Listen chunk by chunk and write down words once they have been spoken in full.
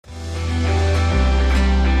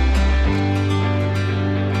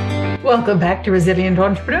Welcome back to Resilient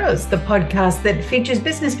Entrepreneurs, the podcast that features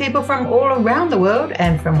business people from all around the world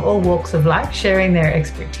and from all walks of life, sharing their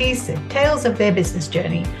expertise and tales of their business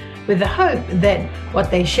journey, with the hope that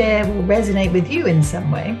what they share will resonate with you in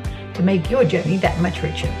some way to make your journey that much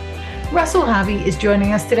richer. Russell Harvey is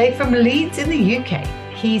joining us today from Leeds in the UK.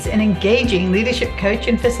 He's an engaging leadership coach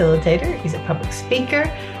and facilitator. He's a public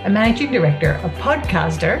speaker, a managing director, a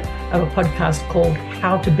podcaster of a podcast called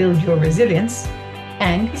How to Build Your Resilience,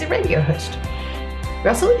 and he's a radio host.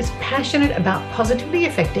 Russell is passionate about positively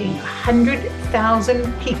affecting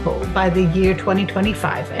 100,000 people by the year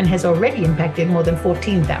 2025 and has already impacted more than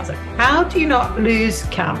 14,000. How do you not lose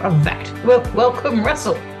count of that? Well, welcome,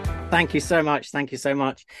 Russell. Thank you so much. Thank you so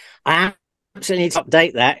much. I actually need to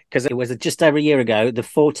update that because it was just over a year ago. The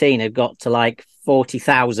 14 had got to like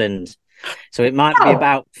 40,000. So it might be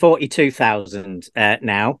about 42,000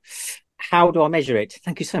 now. How do I measure it?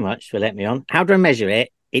 Thank you so much for letting me on. How do I measure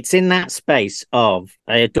it? It's in that space of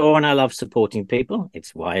I adore and I love supporting people.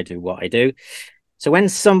 It's why I do what I do. So when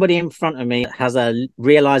somebody in front of me has a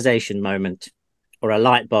realization moment or a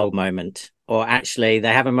light bulb moment, or actually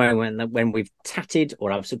they have a moment when we've chatted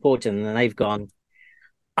or I've supported them and they've gone,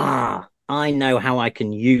 I know how I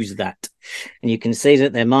can use that. And you can see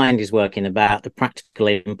that their mind is working about the practical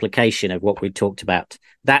implication of what we talked about.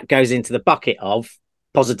 That goes into the bucket of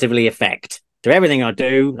positively affect. So everything I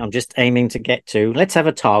do, I'm just aiming to get to, let's have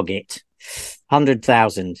a target,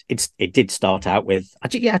 100,000. It did start out with, I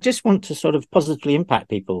just want to sort of positively impact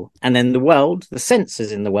people. And then the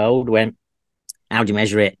sensors in the world went, how do you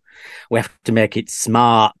measure it? We have to make it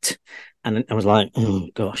smart. And I was like, oh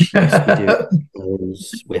gosh, yes, we do.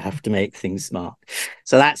 We have to make things smart.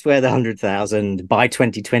 So that's where the 100,000 by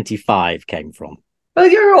 2025 came from. Well,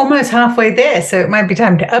 you're almost halfway there, so it might be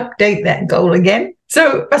time to update that goal again.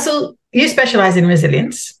 So, Russell, you specialize in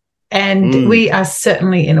resilience, and we are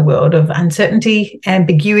certainly in a world of uncertainty,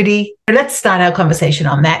 ambiguity. Let's start our conversation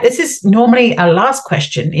on that. This is normally our last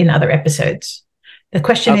question in other episodes. The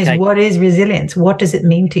question is, what is resilience? What does it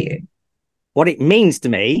mean to you? What it means to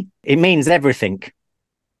me, it means everything.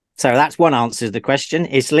 So that's one answer to the question.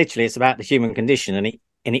 It's about the human condition,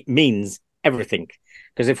 and it means everything.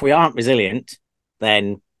 Because if we aren't resilient,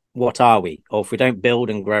 then what are we? Or if we don't build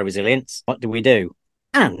and grow resilience, what do we do?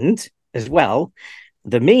 And as well,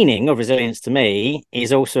 the meaning of resilience to me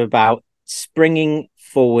is also about springing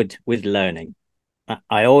forward with learning.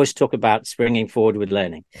 I always talk about springing forward with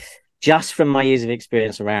learning. Just from my years of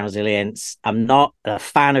experience around resilience, I'm not a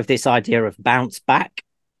fan of this idea of bounce back.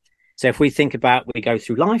 So if we think about, we go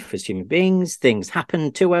through life as human beings, things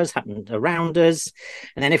happen to us, happen around us.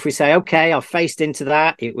 And then if we say, okay, I've faced into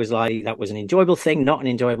that, it was like, that was an enjoyable thing, not an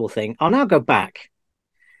enjoyable thing. I'll now go back.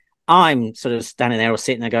 I'm sort of standing there or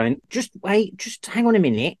sitting there going, just wait, just hang on a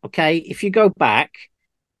minute. Okay. If you go back,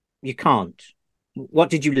 you can't. What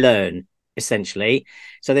did you learn? Essentially.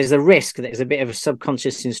 So there's a risk that there's a bit of a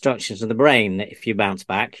subconscious instructions of the brain that if you bounce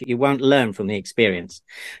back, you won't learn from the experience.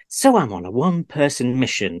 So I'm on a one-person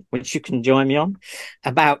mission, which you can join me on,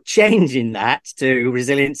 about changing that to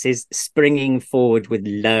resilience is springing forward with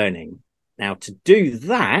learning. Now, to do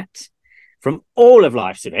that, from all of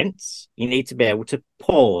life's events, you need to be able to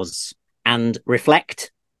pause and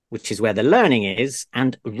reflect, which is where the learning is,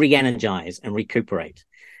 and re-energize and recuperate.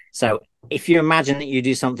 So if you imagine that you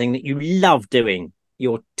do something that you love doing,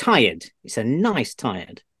 you're tired. It's a nice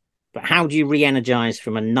tired. But how do you re-energize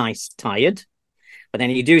from a nice tired? But then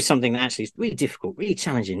you do something that actually is really difficult, really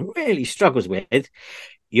challenging, really struggles with.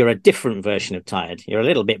 You're a different version of tired. You're a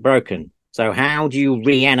little bit broken. So how do you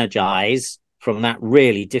re-energize from that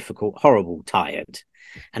really difficult, horrible tired?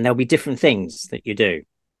 And there'll be different things that you do.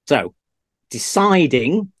 So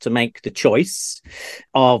deciding to make the choice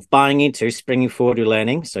of buying into springing forward with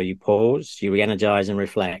learning. So you pause, you re-energize and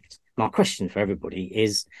reflect. My question for everybody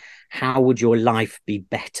is, how would your life be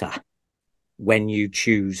better when you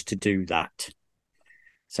choose to do that?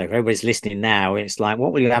 So if everybody's listening now, it's like,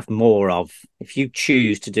 what will you have more of? If you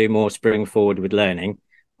choose to do more springing forward with learning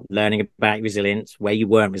about resilience, where you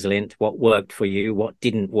weren't resilient, what worked for you, what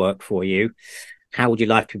didn't work for you, how would your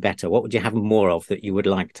life be better? What would you have more of that you would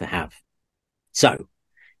like to have? So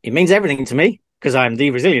it means everything to me because I'm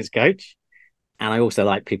the resilience coach. And I also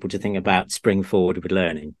like people to think about spring forward with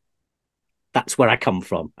learning. That's where I come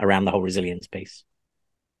from around the whole resilience piece.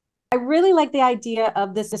 I really like the idea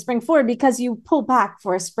of this spring forward because you pull back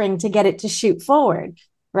for a spring to get it to shoot forward,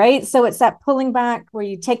 right? So it's that pulling back where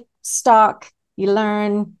you take stock, you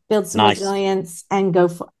learn, build some resilience and go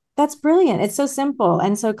for. That's brilliant. It's so simple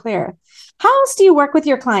and so clear. How else do you work with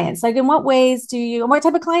your clients? Like in what ways what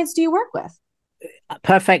type of clients do you work with? A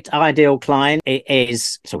perfect ideal client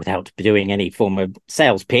is, so without doing any form of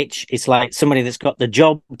sales pitch, it's like somebody that's got the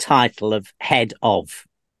job title of head of.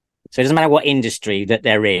 So it doesn't matter what industry that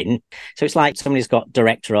they're in. So it's like somebody's got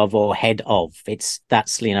director of or head of.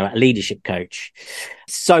 That's a leadership coach.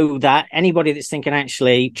 So that anybody that's thinking,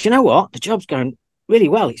 actually, do you know what? The job's going really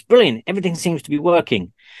well. It's brilliant. Everything seems to be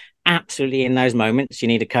working. Absolutely, in those moments, you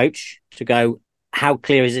need a coach to go, how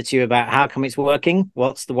clear is it to you about how come it's working?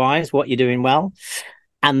 What's the whys? What you're doing well?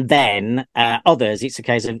 And then others, it's a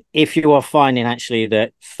case of, if you are finding actually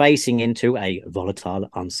that facing into a volatile,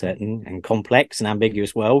 uncertain and complex and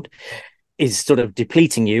ambiguous world is sort of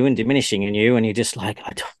depleting you and diminishing in you, and you're just like,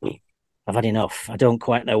 I've had enough, I don't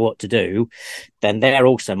quite know what to do, then they're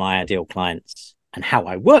also my ideal clients. And how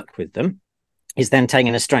I work with them is then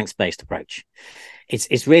taking a strengths-based approach.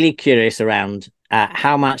 It's really curious around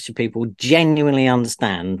how much do people genuinely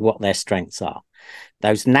understand what their strengths are,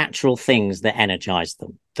 those natural things that energize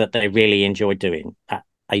them, that they really enjoy doing.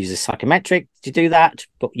 I use a psychometric to do that,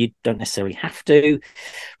 but you don't necessarily have to.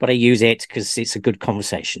 But I use it because it's a good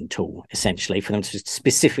conversation tool, essentially, for them to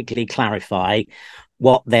specifically clarify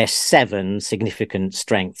what their 7 significant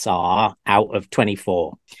strengths are out of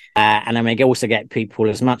 24. And I may also get people,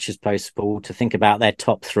 as much as possible, to think about their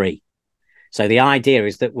top 3. So the idea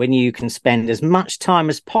is that when you can spend as much time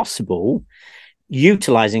as possible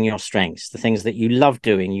utilizing your strengths, the things that you love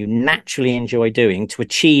doing, you naturally enjoy doing, to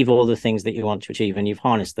achieve all the things that you want to achieve, and you've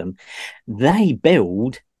harnessed them, they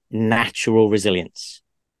build natural resilience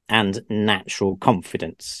and natural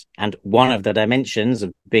confidence. And one of the dimensions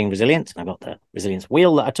of being resilient, and I've got the resilience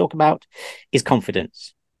wheel that I talk about, is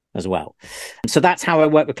confidence as well. And so that's how I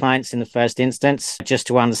work with clients in the first instance, just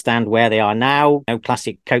to understand where they are now. No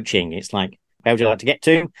classic coaching. It's like, where would you like to get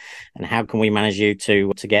to, and how can we manage you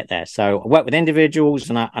to get there? So I work with individuals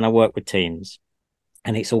and I work with teams.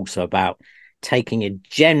 And it's also about taking a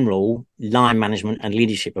general line management and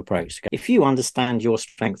leadership approach. If you understand your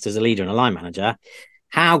strengths as a leader and a line manager,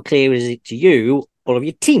 how clear is it to you all of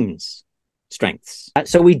your team's strengths?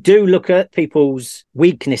 So we do look at people's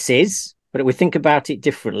weaknesses, but we think about it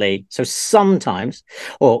differently. So sometimes,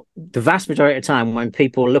 or the vast majority of the time, when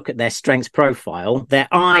people look at their strengths profile, their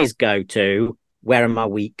eyes go to, where am I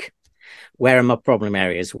weak? Where are my problem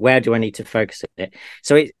areas? Where do I need to focus it?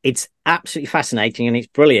 So it's absolutely fascinating, and it's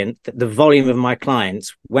brilliant that the volume of my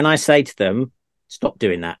clients, when I say to them, stop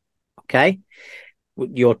doing that, okay?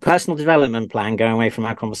 Your personal development plan, going away from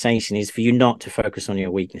our conversation, is for you not to focus on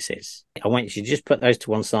your weaknesses. I want you to just put those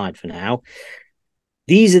to one side for now.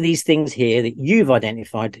 These are these things here that you've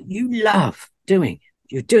identified that you love doing.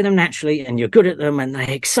 You do them naturally and you're good at them, and they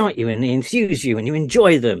excite you and they enthuse you and you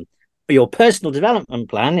enjoy them. Your personal development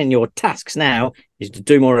plan and your tasks now is to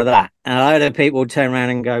do more of that. And a lot of people turn around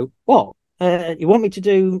and go, what? You want me to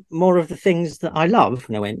do more of the things that I love?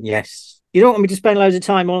 And I went, yes. You don't want me to spend loads of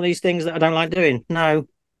time on all these things that I don't like doing? No.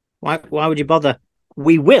 Why would you bother?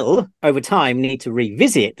 We will, over time, need to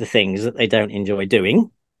revisit the things that they don't enjoy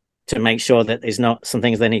doing, to make sure that there's not some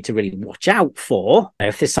things they need to really watch out for.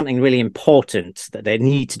 If there's something really important that they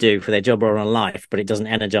need to do for their job or in life, but it doesn't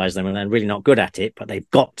energize them and they're really not good at it, but they've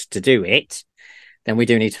got to do it, then we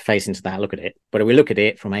do need to face into that, look at it. But we look at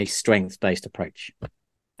it from a strengths-based approach.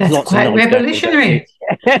 That's quite revolutionary.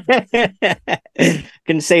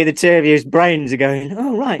 Can see the two of you's brains are going,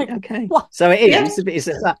 oh, right, okay. So it is.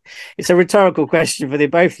 Yeah. It's a rhetorical question for the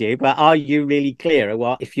both of you, but are you really clear?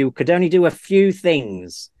 Well, if you could only do a few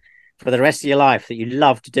things for the rest of your life that you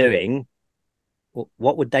loved doing,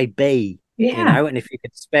 what would they be? Yeah. And if you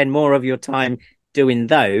could spend more of your time doing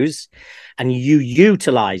those, and you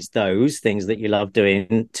utilize those things that you love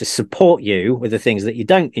doing to support you with the things that you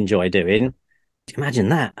don't enjoy doing, imagine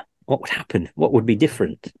that. What would happen? What would be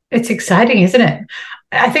different? It's exciting, isn't it?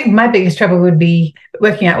 I think my biggest trouble would be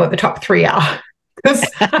working out what the top 3 are. Because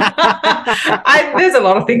there's a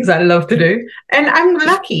lot of things I love to do, and I'm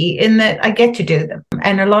lucky in that I get to do them,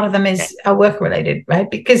 and a lot of them are work related, right?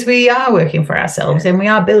 Because we are working for ourselves and we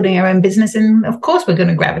are building our own business, and of course we're going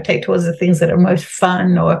to gravitate towards the things that are most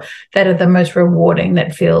fun or that are the most rewarding,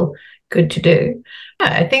 that feel good to do.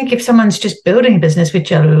 I think if someone's just building a business,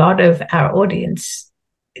 which a lot of our audience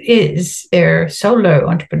is, they're solo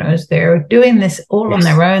entrepreneurs, they're doing this all on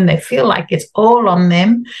their own, they feel like it's all on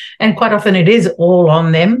them, and quite often it is all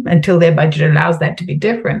on them until their budget allows that to be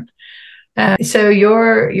different. So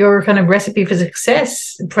your kind of recipe for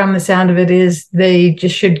success, from the sound of it, is they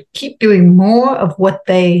just should keep doing more of what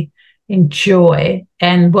they enjoy,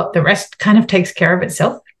 and what the rest kind of takes care of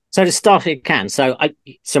itself. So to start, it can. So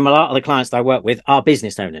a lot of the clients that I work with are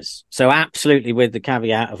business owners. So absolutely, with the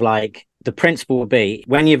caveat of, like, the principle would be,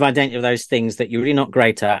 when you've identified those things that you're really not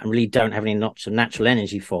great at and really don't have any natural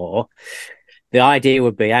energy for, the idea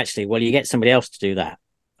would be actually, well, you get somebody else to do that.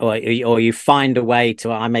 Or you find a way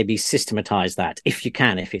to maybe systematize that if you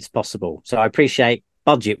can, if it's possible. So I appreciate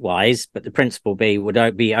budget wise, but the principle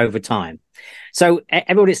would be over time. So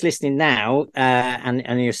everybody that's listening now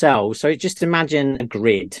and yourselves, so just imagine a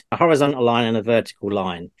grid, a horizontal line and a vertical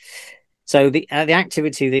line. So the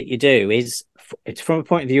activity that you do it's from a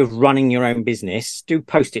point of view of running your own business. Do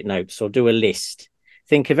Post-it notes or do a list.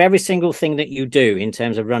 Think of every single thing that you do in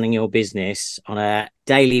terms of running your business on a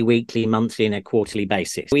daily, weekly, monthly, and a quarterly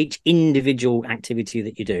basis. So each individual activity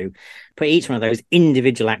that you do, put each one of those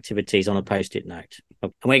individual activities on a Post-it note.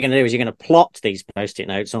 And what you're going to do is you're going to plot these Post-it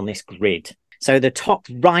notes on this grid. So the top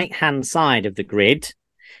right-hand side of the grid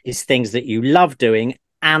is things that you love doing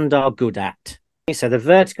and are good at. So the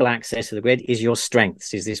vertical axis of the grid is your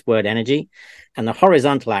strengths, is this word energy. And the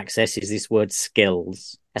horizontal axis is this word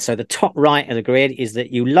skills. So the top right of the grid is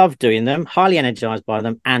that you love doing them, highly energized by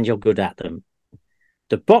them, and you're good at them.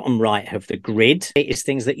 The bottom right of the grid is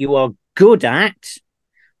things that you are good at,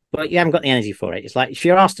 but you haven't got the energy for it. It's like, if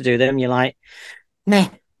you're asked to do them, you're like, meh,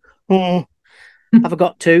 have I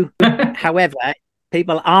got to? However,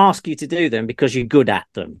 people ask you to do them because you're good at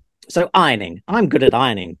them. So ironing, I'm good at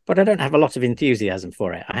ironing, but I don't have a lot of enthusiasm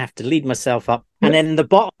for it. I have to lead myself up. And then the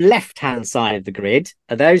bottom left-hand side of the grid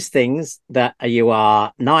are those things that you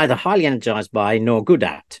are neither highly energized by nor good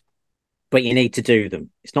at, but you need to do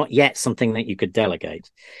them. It's not yet something that you could delegate.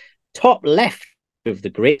 Top left of the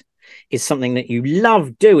grid is something that you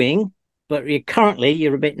love doing, but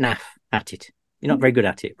you're a bit naff at it. You're not very good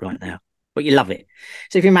at it right now, but you love it.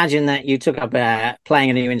 So if you imagine that you took up playing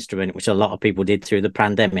a new instrument, which a lot of people did through the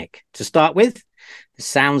pandemic, to start with, the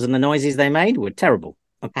sounds and the noises they made were terrible.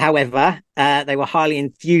 However, they were highly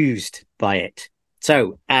enthused by it.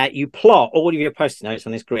 So you plot all of your Post-it notes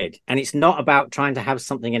on this grid, and it's not about trying to have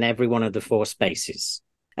something in every one of the 4 spaces.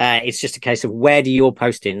 It's just a case of, where do your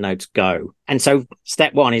Post-it notes go? And so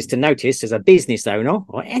step 1 is to notice, as a business owner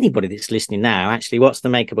or anybody that's listening now, actually, what's the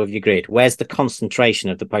makeup of your grid? Where's the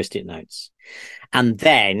concentration of the Post-it notes? And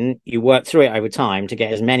then you work through it over time to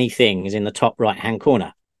get as many things in the top right-hand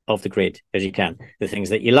corner of the grid as you can, the things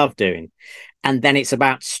that you love doing. And then it's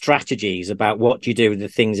about strategies, about what you do with the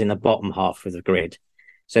things in the bottom half of the grid.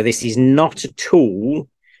 So this is not a tool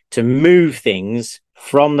to move things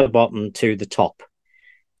from the bottom to the top.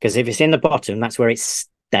 Because if it's in the bottom, that's where it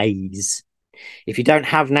stays. If you don't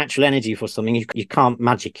have natural energy for something, you can't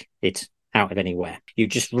magic it out of anywhere. You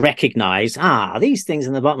just recognize, these things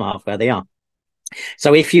in the bottom half, where they are.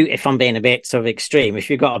 So if I'm being a bit sort of extreme, if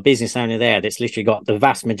you've got a business owner there that's literally got the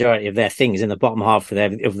vast majority of their things in the bottom half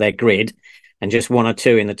of their grid and just 1 or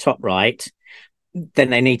 2 in the top right, then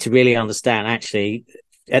they need to really understand, actually,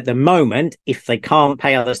 at the moment, if they can't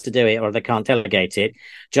pay others to do it or they can't delegate it,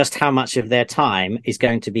 just how much of their time is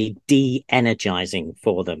going to be de-energizing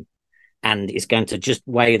for them, and it's going to just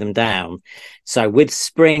weigh them down. So with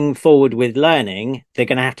Spring Forward with Learning, they're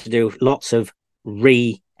going to have to do lots of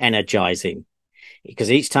re-energizing,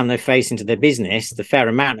 because each time they face into their business, the fair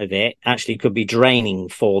amount of it actually could be draining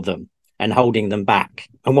for them and holding them back.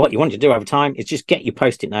 And what you want to do over time is just get your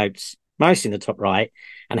Post-it notes, most in the top right,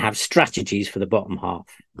 and have strategies for the bottom half.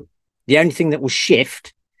 The only thing that will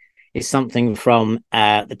shift is something from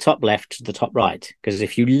the top left to the top right. Because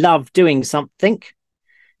if you love doing something,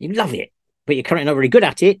 you love it, but you're currently not very good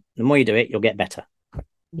at it, the more you do it, you'll get better.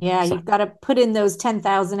 Yeah, you've got to put in those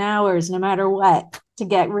 10,000 hours no matter what to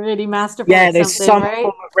get really masterful. Yeah, there's some right?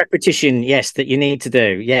 form of repetition, yes, that you need to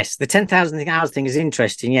do. Yes, the 10,000 hours thing is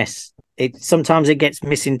interesting, yes. Sometimes it gets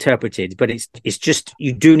misinterpreted, but it's just,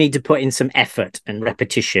 you do need to put in some effort and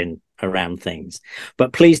repetition around things.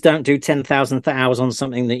 But please don't do 10,000 hours on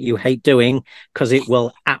something that you hate doing, because it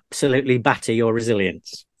will absolutely batter your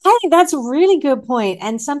resilience. I think that's a really good point,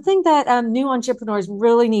 and something that new entrepreneurs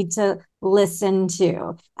really need to listen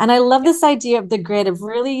to. And I love this idea of the grid, of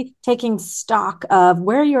really taking stock of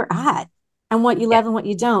where you're at and what you love and what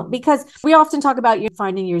you don't. Because we often talk about you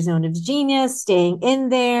finding your zone of genius, staying in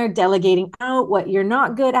there, delegating out what you're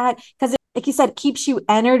not good at, because like you said, it keeps you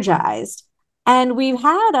energized. And we've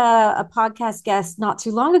had a podcast guest not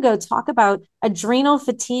too long ago talk about adrenal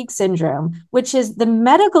fatigue syndrome, which is the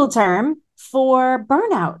medical term for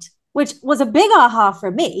burnout, which was a big aha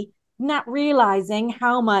for me, not realizing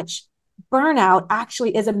how much burnout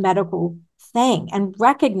actually is a medical thing and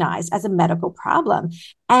recognized as a medical problem.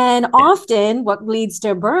 And often what leads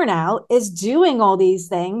to burnout is doing all these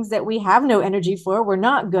things that we have no energy for, we're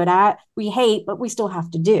not good at, we hate, but we still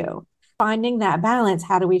have to do. finding that balance.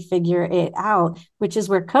 How do we figure it out? Which is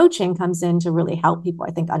where coaching comes in to really help people,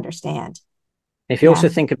 I think, understand. If you also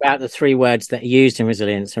think about the three words that are used in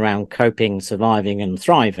resilience around coping, surviving, and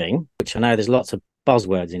thriving, which I know there's lots of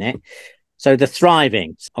buzzwords in it. So the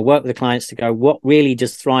thriving, I work with the clients to go, what really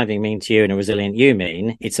does thriving mean to you and a resilient you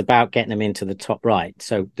mean? It's about getting them into the top right.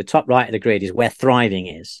 So the top right of the grid is where thriving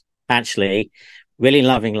is. Actually, really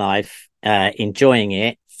loving life, enjoying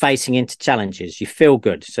it, facing into challenges. You feel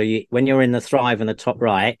good. So when you're in the thrive and the top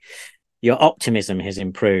right, your optimism has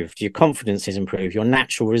improved, your confidence has improved, your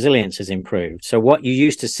natural resilience has improved. So what you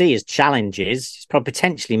used to see as challenges is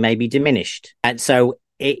potentially maybe diminished. And so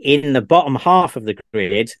in the bottom half of the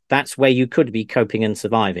grid, that's where you could be coping and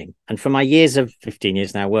surviving. And for my years of 15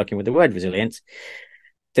 years now working with the word resilience,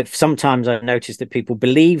 that sometimes I've noticed that people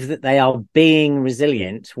believe that they are being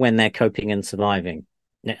resilient when they're coping and surviving.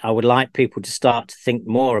 I would like people to start to think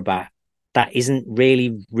more about that isn't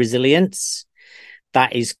really resilience.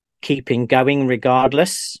 That is keeping going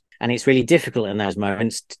regardless. And it's really difficult in those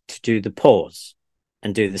moments to do the pause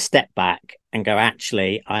and do the step back and go,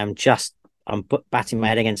 actually, I'm batting my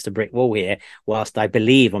head against a brick wall here whilst I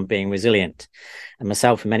believe I'm being resilient. And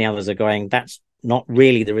myself and many others are going, that's not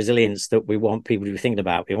really the resilience that we want people to be thinking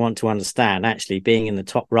about. We want to understand actually being in the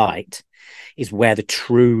top right is where the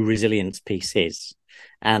true resilience piece is.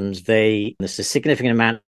 And there's a significant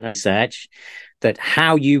amount of research that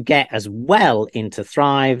how you get as well into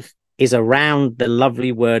thrive is around the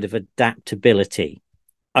lovely word of adaptability,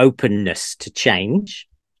 openness to change,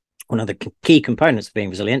 one of the key components of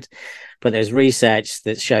being resilient. But there's research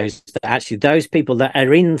that shows that actually those people that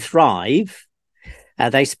are in thrive,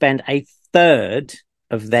 they spend a third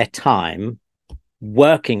of their time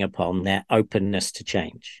working upon their openness to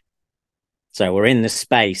change. So we're in the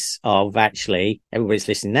space of actually, everybody's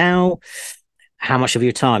listening now, how much of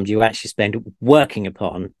your time do you actually spend working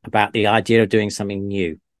upon about the idea of doing something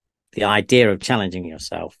new, the idea of challenging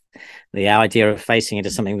yourself, the idea of facing into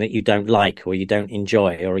something that you don't like or you don't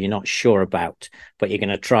enjoy or you're not sure about, but you're going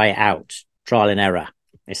to try it out, trial and error,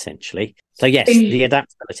 essentially. So yes, the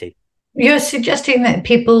adaptability. You're suggesting that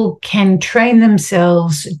people can train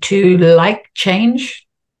themselves to like change?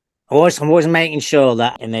 I'm always making sure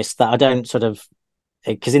that in this, that I don't sort of,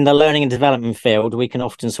 because in the learning and development field, we can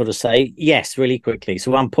often sort of say yes really quickly.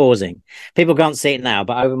 So I'm pausing. People can't see it now,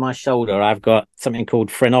 but over my shoulder, I've got something called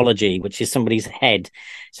phrenology, which is somebody's head.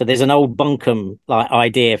 So there's an old bunkum like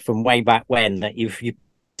idea from way back when that you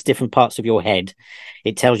different parts of your head.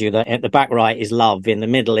 It tells you that at the back right is love, in the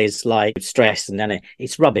middle is like stress, and then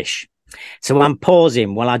it's rubbish. So I'm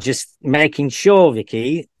pausing while I'm just making sure,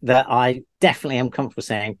 Vicky, that I definitely am comfortable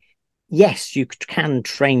saying, yes, you can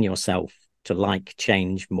train yourself to like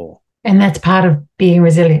change more. And that's part of being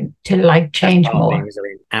resilient, to like change more.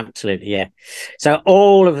 Absolutely, yeah. So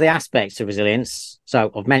all of the aspects of resilience,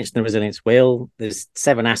 so I've mentioned the resilience wheel, there's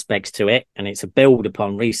 7 aspects to it, and it's a build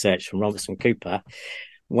upon research from Robertson Cooper.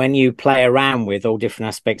 When you play around with all different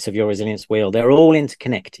aspects of your resilience wheel, they're all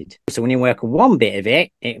interconnected. So when you work on one bit of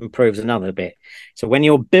it, it improves another bit. So when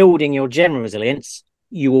you're building your general resilience,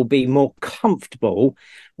 you will be more comfortable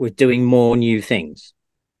with doing more new things.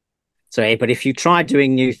 So, but if you try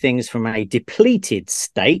doing new things from a depleted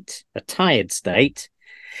state, a tired state,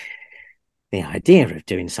 the idea of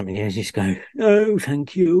doing something new is just go, no,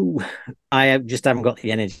 thank you. I just haven't got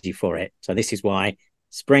the energy for it. So this is why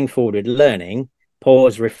spring forward learning,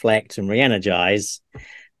 pause, reflect, and re-energize.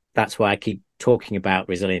 That's why I keep talking about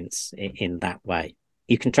resilience in that way.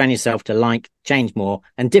 You can train yourself to like change more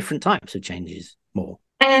and different types of changes more.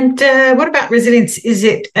 And what about resilience? Is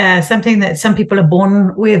it something that some people are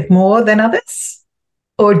born with more than others,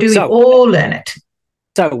 or do we all learn it?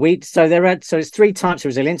 So there's 3 types of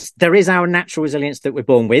resilience. There is our natural resilience that we're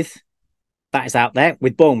born with. That is out there.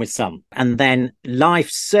 We're born with some, and then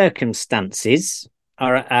life circumstances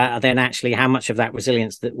are then actually how much of that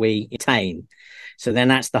resilience that we attain. So then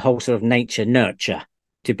that's the whole sort of nature nurture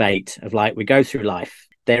debate of like we go through life.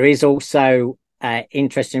 There is also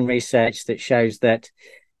interesting research that shows that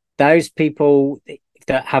those people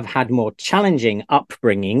that have had more challenging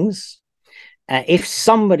upbringings, if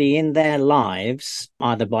somebody in their lives,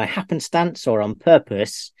 either by happenstance or on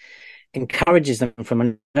purpose, encourages them from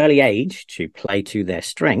an early age to play to their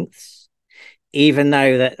strengths, even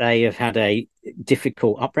though that they have had a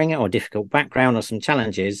difficult upbringing or difficult background or some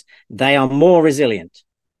challenges, they are more resilient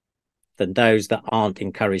than those that aren't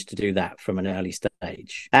encouraged to do that from an early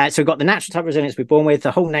stage. So we've got the natural type of resilience we're born with.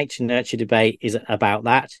 The whole nature nurture debate is about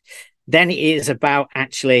that. Then it is about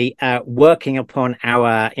actually working upon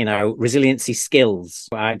our, resiliency skills,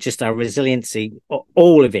 just our resiliency,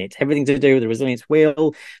 all of it, everything to do with the resilience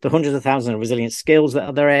wheel, the hundreds of thousands of resilience skills that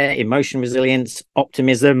are there, emotion resilience,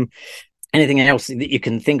 optimism, anything else that you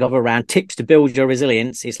can think of around tips to build your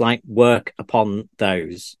resilience. Is like work upon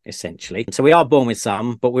those, essentially. So we are born with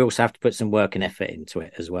some, but we also have to put some work and effort into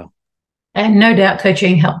it as well. And no doubt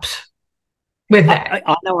coaching helps with that.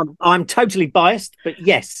 I know I'm totally biased, but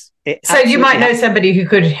yes. So you might know somebody who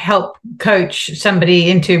could help coach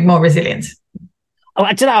somebody into more resilience. Oh,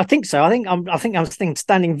 I don't know. I think so. I think I'm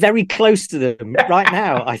standing very close to them right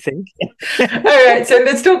now, I think. All right. So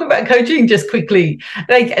let's talk about coaching just quickly.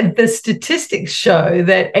 Like, the statistics show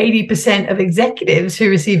that 80% of executives who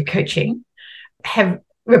receive coaching have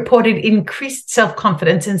reported increased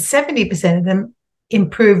self-confidence, and 70% of them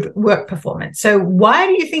improved work performance. So why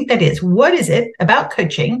do you think that is? What is it about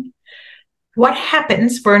coaching? What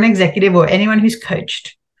happens for an executive or anyone who's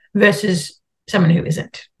coached versus someone who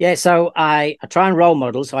isn't? Yeah, so I try and role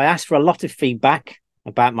model. So I ask for a lot of feedback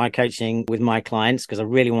about my coaching with my clients, because I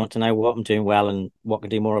really want to know what I'm doing well and what I can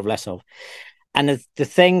do more of, less of. And the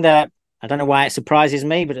thing that, I don't know why it surprises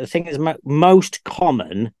me, but the thing that's most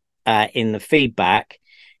common in the feedback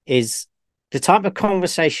is the type of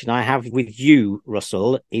conversation I have with you,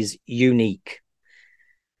 Russell, is unique.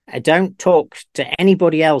 I don't talk to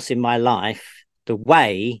anybody else in my life the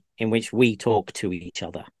way in which we talk to each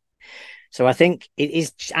other. So I think it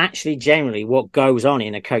is actually generally what goes on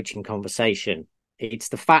in a coaching conversation. It's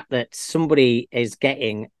the fact that somebody is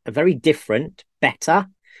getting a very different, better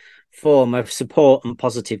form of support and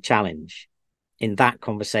positive challenge in that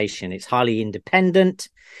conversation. It's highly independent.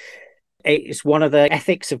 It's one of the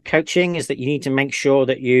ethics of coaching is that you need to make sure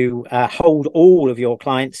that you hold all of your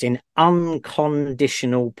clients in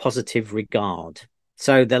unconditional positive regard.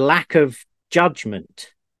 So the lack of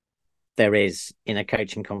judgment there is in a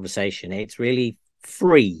coaching conversation, it's really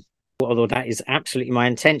free. Although that is absolutely my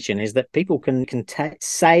intention, is that people can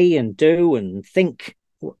say and do and think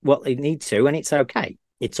what they need to, and it's okay.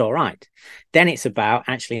 It's all right. Then it's about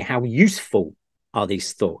actually how useful are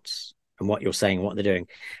these thoughts and what you're saying, what they're doing.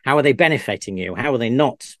 How are they benefiting you? How are they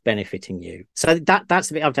not benefiting you? So that's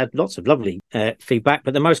the bit. I've had lots of lovely feedback,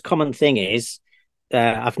 but the most common thing is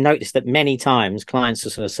I've noticed that many times clients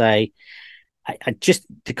will sort of say, I just,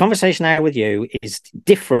 the conversation I have with you is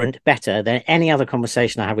different, better than any other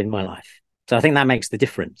conversation I have in my life. So I think that makes the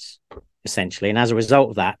difference, essentially. And as a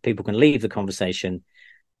result of that, people can leave the conversation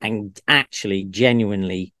and actually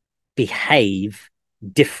genuinely behave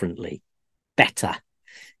differently, better,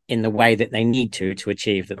 in the way that they need to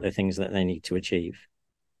achieve the things that they need to achieve.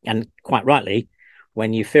 And quite rightly,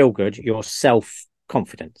 when you feel good, your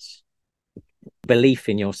self-confidence, belief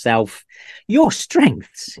in yourself, your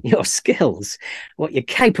strengths, your skills, what you're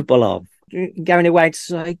capable of, going away to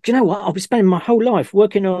say, do you know what? I'll be spending my whole life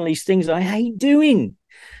working on these things I hate doing.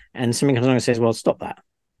 And something comes along and says, well, stop that.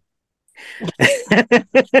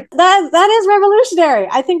 That is revolutionary.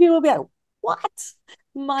 I think people will be like, what?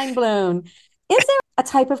 Mind blown. Is there a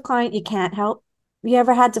type of client you can't help? You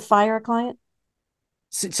ever had to fire a client?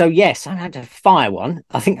 So yes, I had to fire one.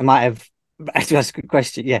 I think I might have. That's a good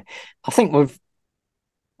question. Yeah, I think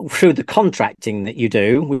through the contracting that you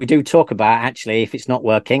do, we do talk about actually, if it's not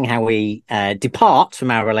working, how we depart from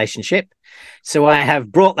our relationship. So I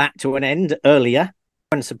have brought that to an end earlier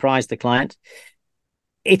and surprised the client.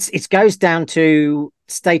 It goes down to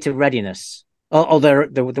state of readiness. There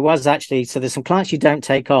was actually, so there's some clients you don't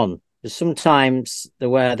take on. There's sometimes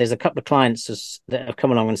where there's a couple of clients that have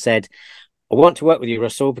come along and said, I want to work with you,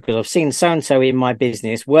 Russell, because I've seen so-and-so in my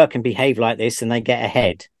business work and behave like this, and they get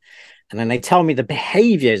ahead. And then they tell me the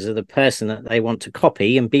behaviors of the person that they want to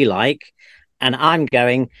copy and be like. And I'm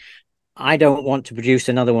going, I don't want to produce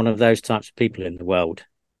another one of those types of people in the world.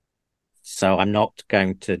 So I'm not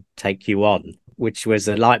going to take you on, which was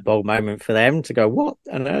a light bulb moment for them to go, what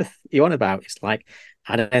on earth are you on about? It's like,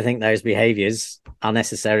 I don't think those behaviors are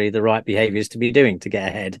necessarily the right behaviors to be doing to get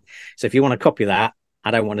ahead. So if you want to copy that, I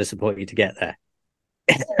don't want to support you to get there.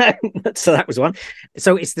 So that was one.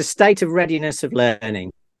 So it's the state of readiness of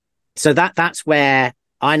learning. So that's where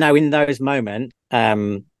I know in those moments,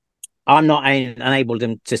 I'm not unable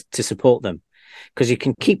to support them, because you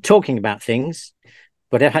can keep talking about things,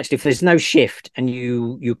 but if there's no shift and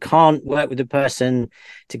you can't work with the person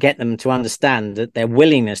to get them to understand that their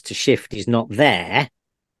willingness to shift is not there,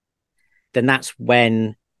 then that's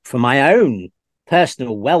when, for my own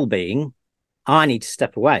personal well-being, I need to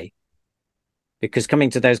step away, because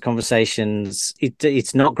coming to those conversations,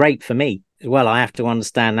 it's not great for me as well. I have to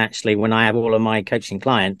understand, actually, when I have all of my coaching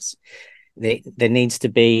clients, there needs to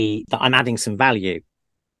be that I'm adding some value.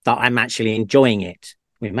 that I'm actually enjoying it.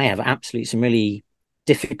 We may have absolutely some really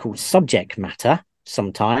difficult subject matter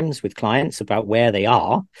sometimes with clients about where they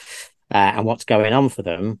are and what's going on for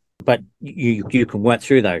them, but you can work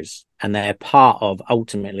through those, and they're part of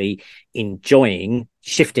ultimately enjoying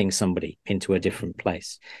shifting somebody into a different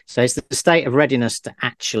place. So it's the state of readiness to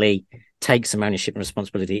actually take some ownership and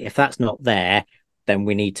responsibility. If that's not there, then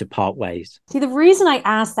we need to part ways. See, the reason I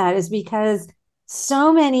ask that is because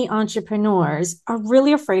so many entrepreneurs are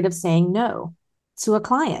really afraid of saying no to a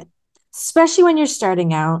client, especially when you're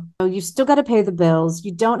starting out. You still got to pay the bills.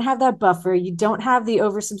 You don't have that buffer. You don't have the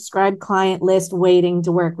oversubscribed client list waiting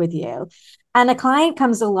to work with you. And a client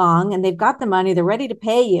comes along and they've got the money, they're ready to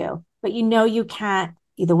pay you, but you can't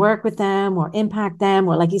either work with them or impact them,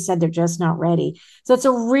 or like you said, they're just not ready. So it's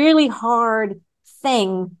a really hard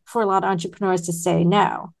thing for a lot of entrepreneurs to say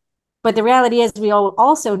no. But the reality is we all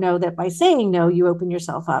also know that by saying no, you open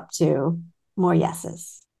yourself up to more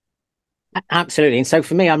yeses. Absolutely. And so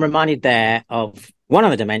for me, I'm reminded there of one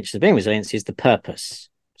of the dimensions of being resilient is the purpose.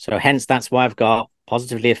 So hence, that's why I've got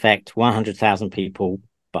positively affect 100,000 people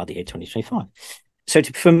by the year 2025. So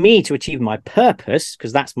for me to achieve my purpose,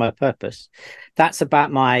 because that's my purpose, that's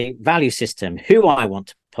about my value system, who I want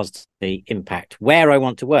to positively impact, where I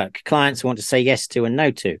want to work, clients I want to say yes to and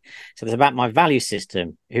no to. So it's about my value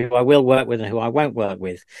system, who I will work with and who I won't work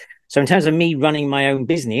with. So in terms of me running my own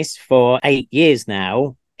business for 8 years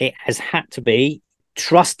now, it has had to be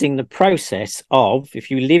trusting the process of, if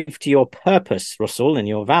you live to your purpose, Russell, and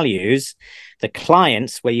your values, the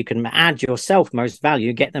clients where you can add yourself most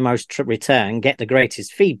value, get the most return, get the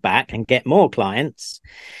greatest feedback, and get more clients,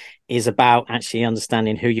 is about actually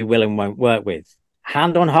understanding who you will and won't work with.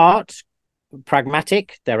 Hand on heart,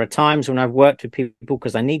 pragmatic. There are times when I've worked with people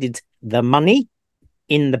because I needed the money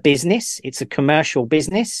in the business. It's a commercial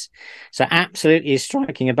business. So absolutely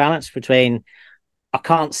striking a balance between, I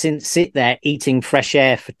can't sit there eating fresh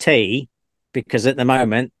air for tea because at the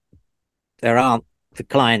moment there aren't the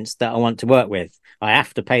clients that I want to work with. I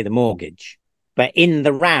have to pay the mortgage. But in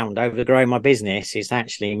the round over growing my business is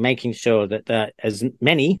actually making sure that as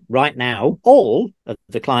many right now, all of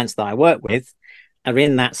the clients that I work with are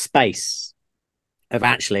in that space of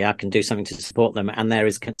actually I can do something to support them, and there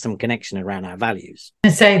is some connection around our values. I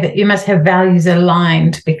say that you must have values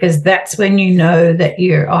aligned, because that's when you know that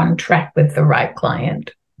you're on track with the right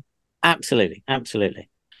client. Absolutely.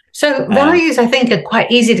 So values, I think, are quite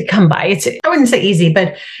easy to come by. I wouldn't say easy,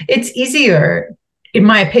 but it's easier, in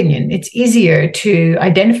my opinion, it's easier to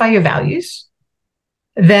identify your values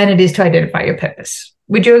than it is to identify your purpose.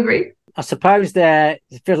 Would you agree? I suppose they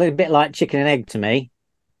feel a bit like chicken and egg to me.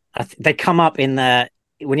 They come up when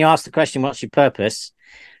you ask the question, what's your purpose?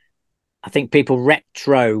 I think people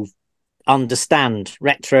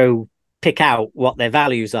pick out what their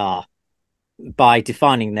values are by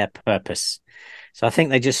defining their purpose. So I think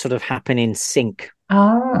they just sort of happen in sync.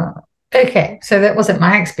 Oh, okay. So that wasn't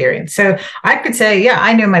my experience. So I could say, yeah,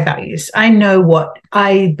 I know my values. I know what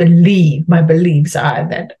I believe. My beliefs are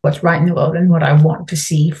that what's right in the world and what I want to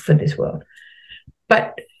see for this world.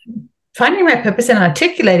 But finding my purpose and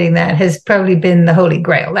articulating that has probably been the holy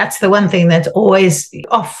grail. That's the one thing that's always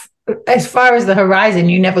off as far as the horizon.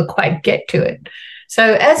 You never quite get to it. So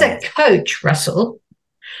as a coach, Russell,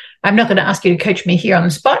 I'm not going to ask you to coach me here on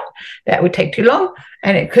the spot. That would take too long,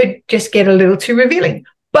 and it could just get a little too revealing.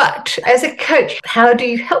 But as a coach, how do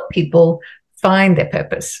you help people find their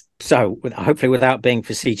purpose? So hopefully without being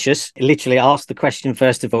facetious, literally ask the question,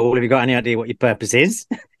 first of all, have you got any idea what your purpose is?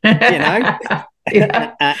 Yeah.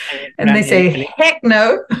 And they say, heck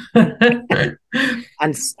no.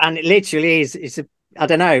 and it literally is I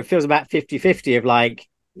don't know, it feels about 50-50 of like,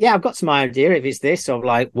 yeah, I've got some idea if it's this, or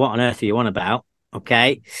like, what on earth are you on about?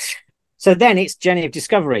 Okay. So then it's journey of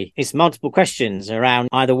discovery. It's multiple questions around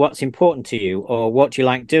either what's important to you, or what you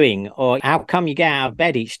like doing, or how come you get out of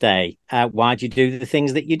bed each day? Why do you do the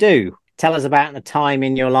things that you do? Tell us about the time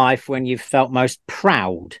in your life when you've felt most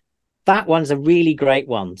proud. That one's a really great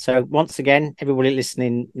one. So once again, everybody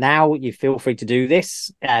listening now, you feel free to do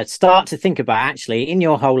this. Start to think about actually in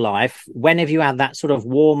your whole life, when have you had that sort of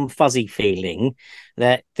warm, fuzzy feeling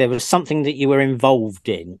that there was something that you were involved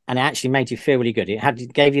in and it actually made you feel really good?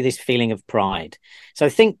 It gave you this feeling of pride. So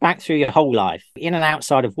think back through your whole life, in and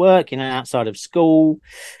outside of work, in and outside of school,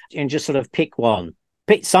 and just sort of pick one.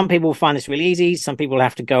 Some people find this really easy. Some people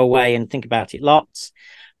have to go away and think about it lots.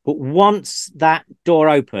 But once that door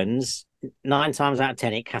opens, 9 times out of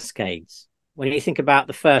 10, it cascades. When you think about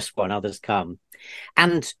the first one, others come.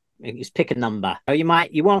 And just pick a number. You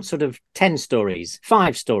want sort of 10 stories,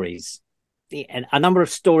 5 stories, a number of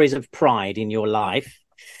stories of pride in your life.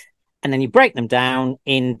 And then you break them down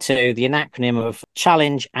into the acronym of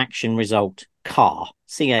challenge, action, result, CAR,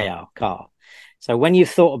 C-A-R, CAR. So when you've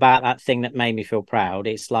thought about that thing that made me feel proud,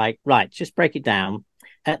 it's like, right, just break it down.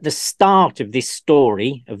 At the start of this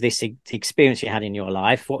story, of this experience you had in your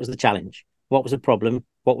life, what was the challenge? What was the problem?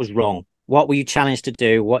 What was wrong? What were you challenged to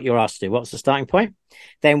do? What you're asked to do? What was the starting point?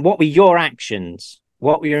 Then what were your actions?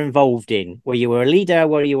 What were you involved in? Were you a leader?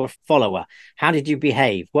 Were you a follower? How did you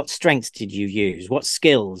behave? What strengths did you use? What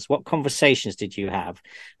skills? What conversations did you have?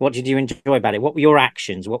 What did you enjoy about it? What were your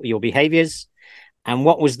actions? What were your behaviors? And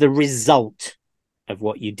what was the result of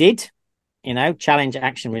what you did? Challenge,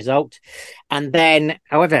 action, result. And then,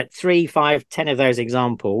 however, 3, 5, 10 of those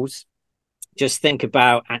examples, just think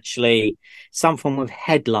about actually some form of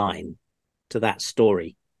headline to that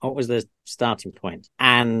story. What was the starting point?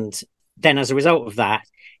 And then as a result of that,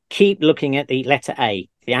 keep looking at the letter A,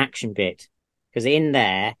 the action bit, because in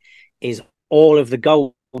there is all of the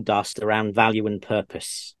gold dust around value and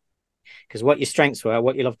purpose. Because what your strengths were,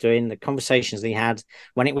 what you loved doing, the conversations that you had,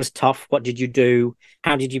 when it was tough, what did you do?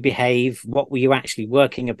 How did you behave? What were you actually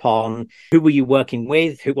working upon? Who were you working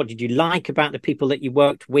with? What did you like about the people that you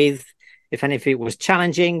worked with? If any of it was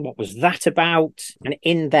challenging, what was that about? And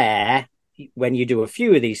in there, when you do a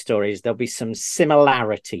few of these stories, there'll be some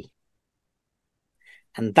similarity.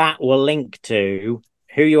 And that will link to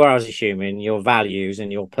who you are as a human, your values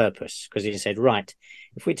and your purpose. Because you said, right,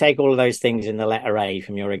 if we take all of those things in the letter A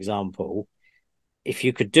from your example, if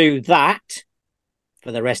you could do that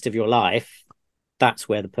for the rest of your life, that's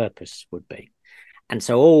where the purpose would be. And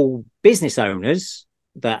so all business owners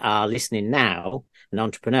that are listening now and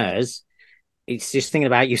entrepreneurs, it's just thinking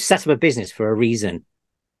about you set up a business for a reason.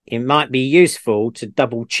 It might be useful to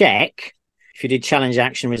double check if you did challenge,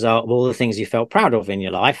 action, result of all the things you felt proud of in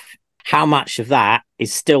your life, how much of that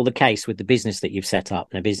is still the case with the business that you've set up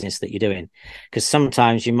and the business that you're doing? Because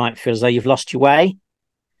sometimes you might feel as though you've lost your way.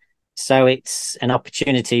 So it's an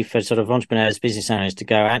opportunity for sort of entrepreneurs, business owners to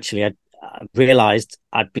go, actually, I realized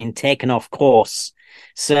I'd been taken off course.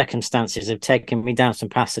 Circumstances have taken me down some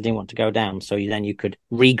paths I didn't want to go down. So then you could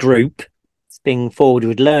regroup, spring forward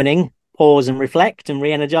with learning, pause and reflect and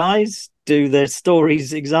re-energize, do the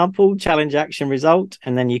stories example, challenge, action, result,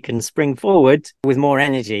 and then you can spring forward with more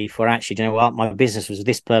energy for actually, you know what, my business was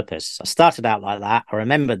this purpose. I started out like that. I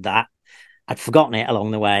remembered that. I'd forgotten it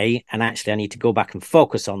along the way. And actually, I need to go back and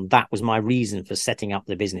focus on that was my reason for setting up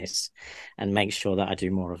the business and make sure that I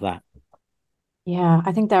do more of that. Yeah,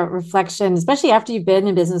 I think that reflection, especially after you've been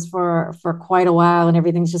in business for quite a while and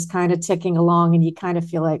everything's just kind of ticking along and you kind of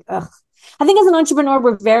feel like, ugh. I think as an entrepreneur,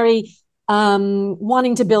 we're very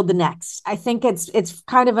wanting to build the next. I think it's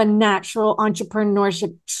kind of a natural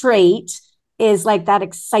entrepreneurship trait is like that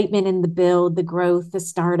excitement in the build, the growth, the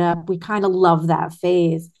startup. We kind of love that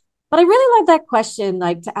phase. But I really love that question,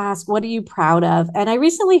 like to ask, what are you proud of? And I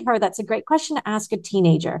recently heard that's a great question to ask a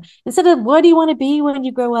teenager. Instead of what do you want to be when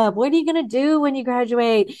you grow up? What are you going to do when you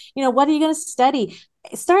graduate? What are you going to study?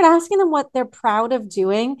 Start asking them what they're proud of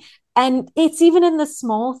doing. And it's even in the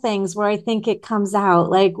small things where I think it comes out.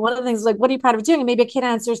 Like one of the things, like, what are you proud of doing? And maybe a kid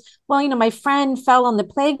answers, well, my friend fell on the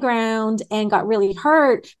playground and got really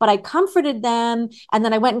hurt, but I comforted them. And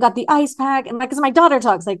then I went and got the ice pack. And because my daughter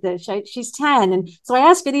talks like this, she's 10. And so I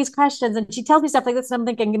ask her these questions and she tells me stuff like this. And I'm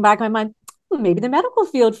thinking in the back of my mind, maybe the medical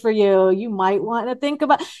field for you. You might want to think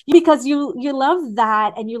about because you love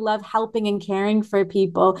that and you love helping and caring for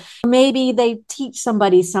people. Maybe they teach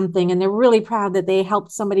somebody something and they're really proud that they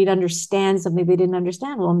helped somebody to understand something they didn't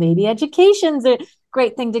understand. Well, maybe education's a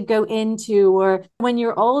great thing to go into, or when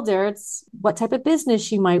you're older, it's what type of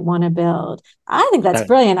business you might want to build. I think that's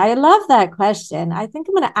brilliant. I love that question. I think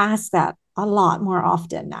I'm going to ask that a lot more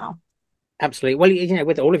often now. Absolutely. Well,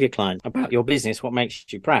 with all of your clients about your business, what makes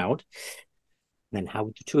you proud? Then how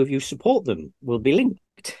the two of you support them will be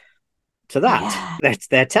linked to that. Yeah.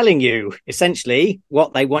 They're telling you essentially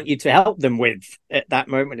what they want you to help them with at that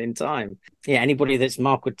moment in time. Yeah, anybody that's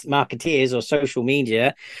marketeers or social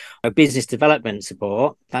media or business development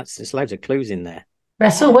support, there's loads of clues in there.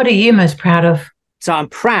 Russell, what are you most proud of? So I'm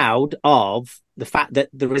proud of the fact that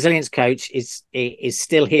the Resilience Coach is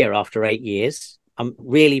still here after 8 years. I'm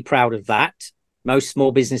really proud of that. Most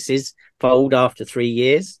small businesses fold after 3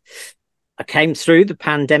 years. I came through the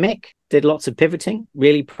pandemic, did lots of pivoting,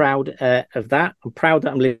 really proud of that. I'm proud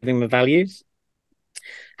that I'm living my values.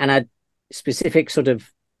 And a specific sort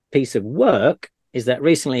of piece of work is that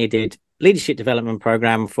recently I did leadership development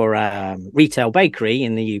program for a retail bakery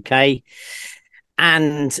in the UK.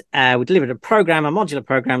 And we delivered a modular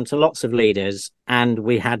program to lots of leaders. And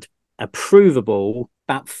we had a provable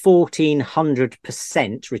about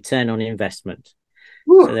 1,400% return on investment.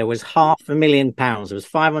 So there was £500,000. There was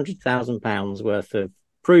 £500,000 worth of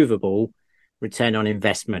provable return on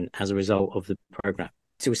investment as a result of the program.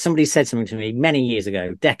 So somebody said something to me many years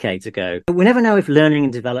ago, decades ago. We never know if learning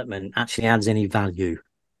and development actually adds any value.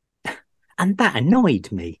 And that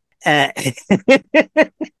annoyed me. It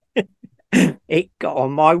got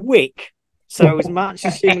on my wick. So as much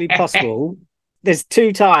as humanly possible, there's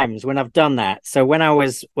 2 times when I've done that. So when I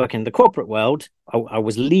was working in the corporate world, I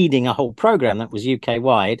was leading a whole program that was UK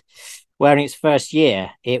wide, where in its first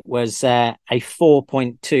year, it was a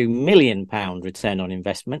 £4.2 million return on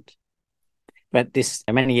investment. But this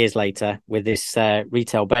many years later, with this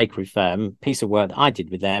retail bakery firm, piece of work that I did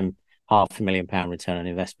with them, £500,000 return on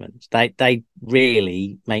investment. They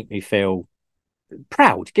really make me feel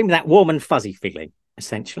proud. Give me that warm and fuzzy feeling,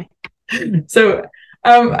 essentially. So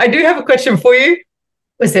I do have a question for you.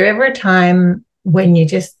 Was there ever a time when you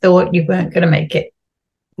just thought you weren't going to make it?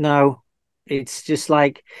 No, it's just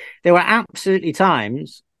like there were absolutely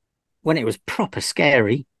times when it was proper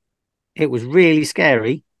scary. It was really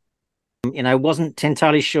scary. Wasn't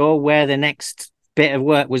entirely sure where the next bit of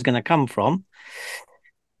work was going to come from.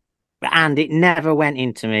 And it never went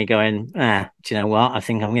into me going, do you know what? I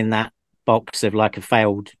think I'm in that box of like a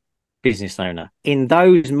failed business owner. In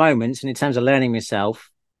those moments, and in terms of learning myself,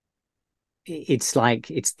 it's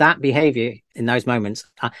that behavior in those moments.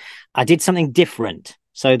 I did something different.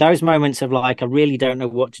 So those moments of like, I really don't know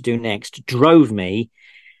what to do next, drove me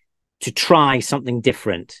to try something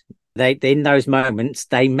different. In those moments,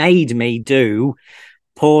 they made me do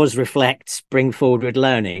pause, reflect, bring forward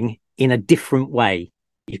learning in a different way.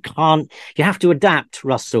 You have to adapt,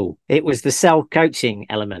 Russell. It was the self-coaching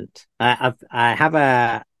element. I have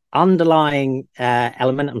a underlying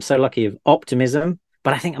element. I'm so lucky of optimism,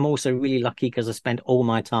 but I think I'm also really lucky because I spend all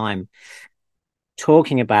my time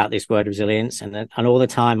talking about this word resilience, and all the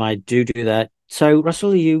time I do that. So,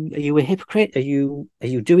 Russell, are you a hypocrite? Are you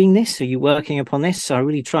doing this? Are you working upon this? So I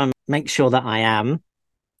really try and make sure that I am.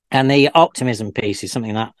 And the optimism piece is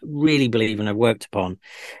something that I really believe and I've worked upon,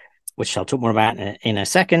 which I'll talk more about in a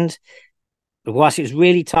second. But whilst it was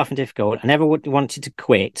really tough and difficult, I never wanted to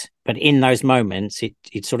quit. But in those moments,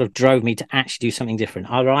 it sort of drove me to actually do something different.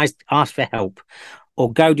 Either I ask for help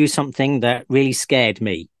or go do something that really scared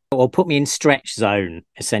me or put me in stretch zone,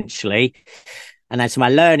 essentially. And then so my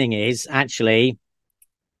learning is actually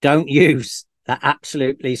don't use that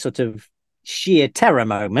absolutely sort of sheer terror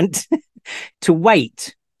moment to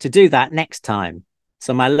wait to do that next time.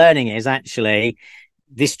 So my learning is actually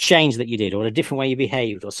this change that you did, or a different way you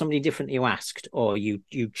behaved, or somebody different you asked, or you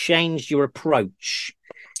changed your approach.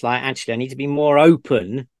 It's like, actually, I need to be more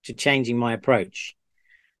open to changing my approach,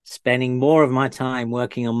 spending more of my time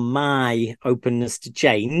working on my openness to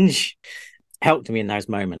change helped me in those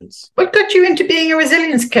moments. What got you into being a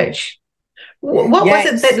resilience coach? What was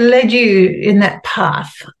it that led you in that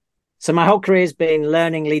path? So my whole career has been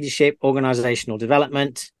learning, leadership, organizational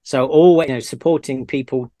development. So always, supporting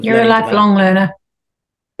people. You're a lifelong learner.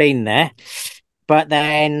 Been there. But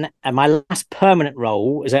then my last permanent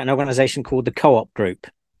role was at an organization called the Co-op Group.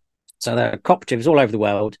 So there are cooperatives all over the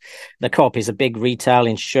world. The Co-op is a big retail,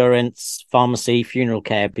 insurance, pharmacy, funeral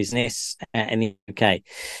care business in the UK.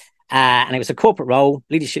 And it was a corporate role,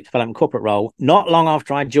 leadership development corporate role, not long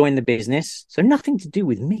after I joined the business. So nothing to do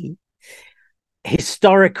with me.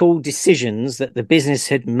 Historical decisions that the business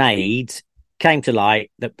had made came to light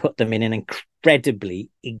that put them in an incredibly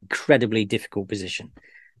difficult position.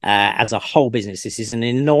 As a whole business, this is an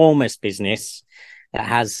enormous business that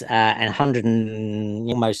has almost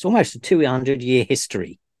a 200-year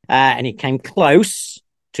history. And it came close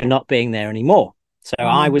to not being there anymore. So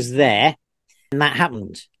I was there and that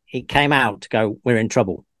happened. It came out to go, we're in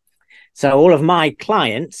trouble. So all of my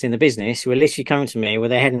clients in the business were literally coming to me with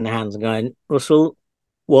their head in their hands and going, Russell,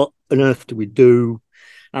 what on earth do we do?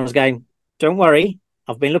 And I was going, don't worry.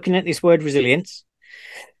 I've been looking at this word resilience,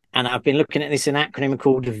 and I've been looking at this an acronym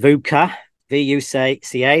called VUCA,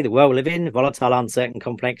 VUCA, the world we live in, volatile, uncertain,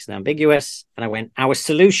 complex, and ambiguous. And I went, our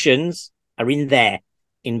solutions are in there,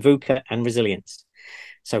 in VUCA and resilience.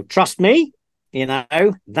 So trust me,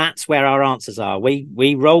 that's where our answers are.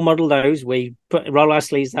 We role model those. We roll our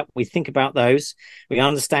sleeves up. We think about those. We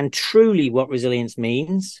understand truly what resilience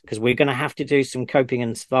means, because we're going to have to do some coping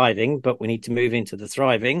and surviving, but we need to move into the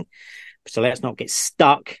thriving. So let's not get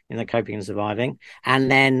stuck in the coping and surviving. And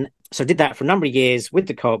then, so I did that for a number of years with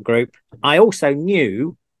the Co-op Group. I also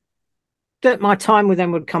knew that my time with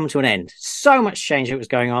them would come to an end. So much change that was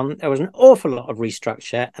going on. There was an awful lot of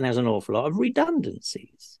restructure and there was an awful lot of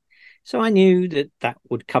redundancies. So I knew that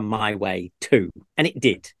would come my way too. And it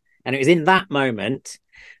did. And it was in that moment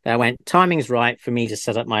that I went, timing's right for me to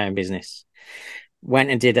set up my own business. went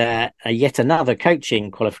and did a yet another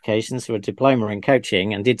coaching qualification, so a diploma in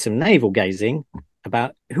coaching, and did some navel gazing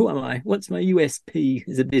about who am I? What's my USP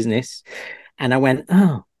as a business? And I went,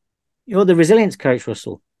 oh, you're the resilience coach,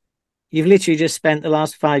 Russell. You've literally just spent the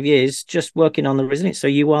last 5 years just working on the resilience. So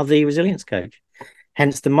you are the resilience coach.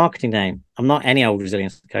 Hence the marketing name. I'm not any old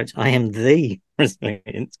resilience coach. I am the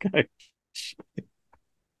resilience coach.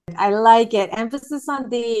 I like it. Emphasis on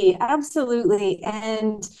the, absolutely.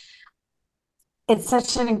 And it's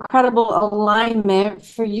such an incredible alignment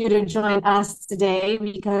for you to join us today,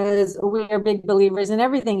 because we are big believers in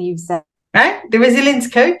everything you've said. Right? The resilience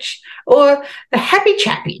coach or the happy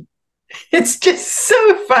chappy. It's just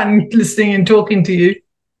so fun listening and talking to you.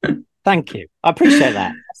 Thank you. I appreciate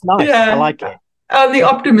that. That's nice. Yeah. I like it. On the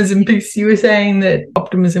optimism piece, you were saying that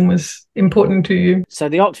optimism was important to you. So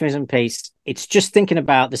the optimism piece, it's just thinking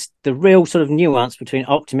about this, the real sort of nuance between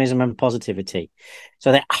optimism and positivity.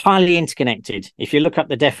 So they're highly interconnected. If you look up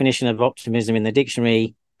the definition of optimism in the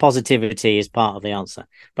dictionary, positivity is part of the answer.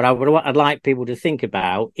 But what I'd like people to think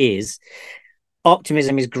about is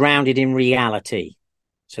optimism is grounded in reality.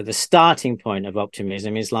 So the starting point of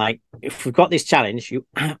optimism is like, if we've got this challenge, you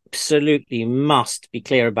absolutely must be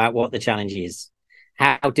clear about what the challenge is,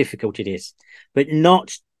 how difficult it is, but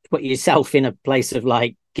not put yourself in a place of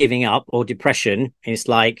like giving up or depression. It's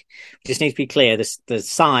like, we just need to be clear, the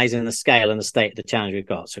size and the scale and the state of the challenge we've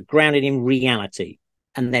got. So grounded in reality.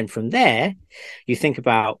 And then from there, you think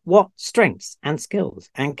about what strengths and skills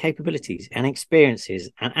and capabilities and experiences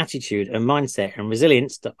and attitude and mindset and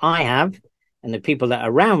resilience that I have and the people that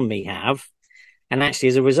around me have. And actually,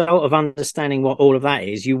 as a result of understanding what all of that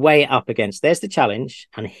is, you weigh it up against, there's the challenge,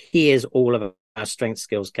 and here's all of our strengths,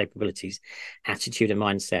 skills, capabilities, attitude, and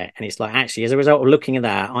mindset. And it's like, actually, as a result of looking at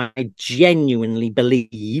that, I genuinely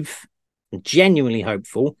believe, genuinely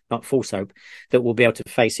hopeful, not false hope, that we'll be able to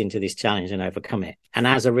face into this challenge and overcome it. And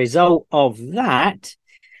as a result of that,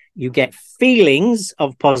 you get feelings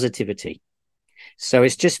of positivity. So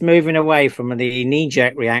it's just moving away from the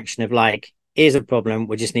knee-jerk reaction of like, here's a problem,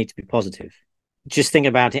 we just need to be positive. Just think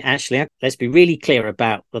about it, actually, let's be really clear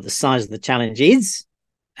about what the size of the challenge is,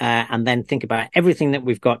 and then think about everything that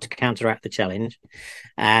we've got to counteract the challenge.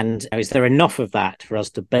 And is there enough of that for us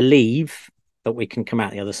to believe that we can come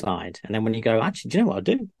out the other side? And then when you go, actually, do you know what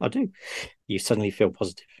I do? You suddenly feel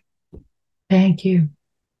positive. Thank you.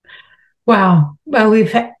 Wow. Well,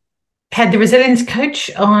 we've had the resilience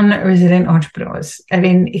coach on resilient entrepreneurs. I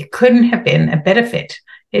mean, it couldn't have been a better fit.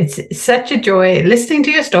 It's such a joy listening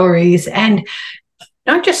to your stories, and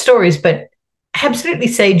not just stories, but absolutely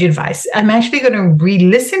sage advice. I'm actually going to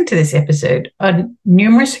re-listen to this episode on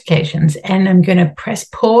numerous occasions, and I'm going to press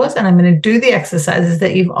pause and I'm going to do the exercises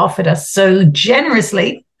that you've offered us so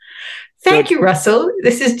generously. Thank you, Russell.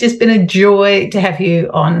 This has just been a joy to have you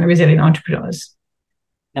on Resilient Entrepreneurs.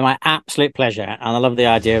 No, my absolute pleasure. And I love the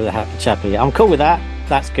idea of the happy chappy. I'm cool with that.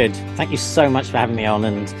 That's good. Thank you so much for having me on.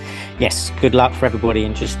 And yes, good luck for everybody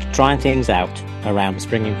and just trying things out around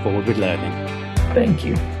springing forward with learning. Thank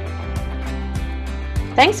you.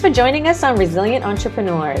 Thanks for joining us on Resilient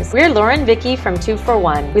Entrepreneurs. We're Laura and Vicky from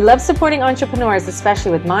 241. We love supporting entrepreneurs,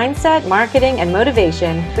 especially with mindset, marketing, and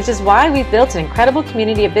motivation, which is why we've built an incredible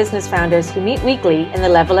community of business founders who meet weekly in the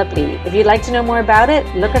Level Up League. If you'd like to know more about it,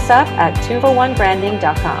 look us up at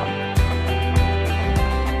 241branding.com.